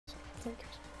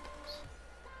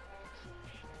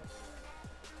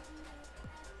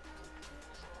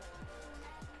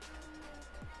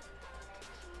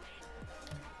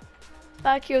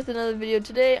Back here with another video.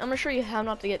 Today I'm gonna show you how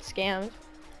not to get scammed.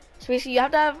 So basically you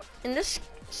have to have, in this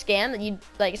scam that you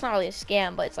like, it's not really a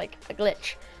scam, but it's like a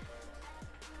glitch.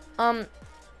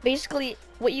 Basically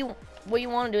what you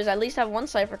want to do is at least have one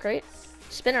cipher crate,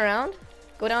 spin around,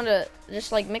 go down to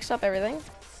just like mix up everything,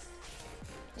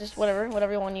 just whatever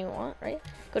one you want, right?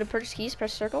 Go to purchase keys,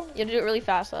 press circle. You have to do it really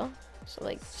fast though, so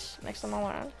like just mix them all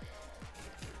around.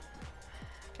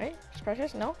 Right, just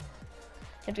purchase. No,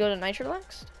 you have to go to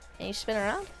Nitrolax and you spin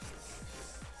around,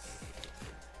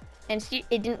 and see,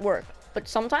 it didn't work. But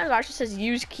sometimes it actually says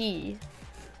use key.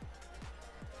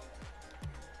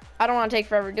 I don't want to take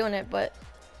forever doing it, but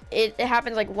it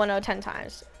happens like 1 out of 10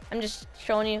 times. I'm just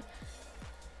showing you.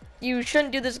 You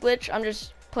shouldn't do this glitch. I'm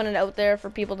just putting it out there for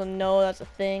people to know that's a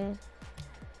thing.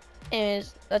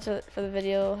 Anyways, that's it for the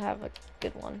video. Have a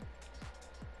good one.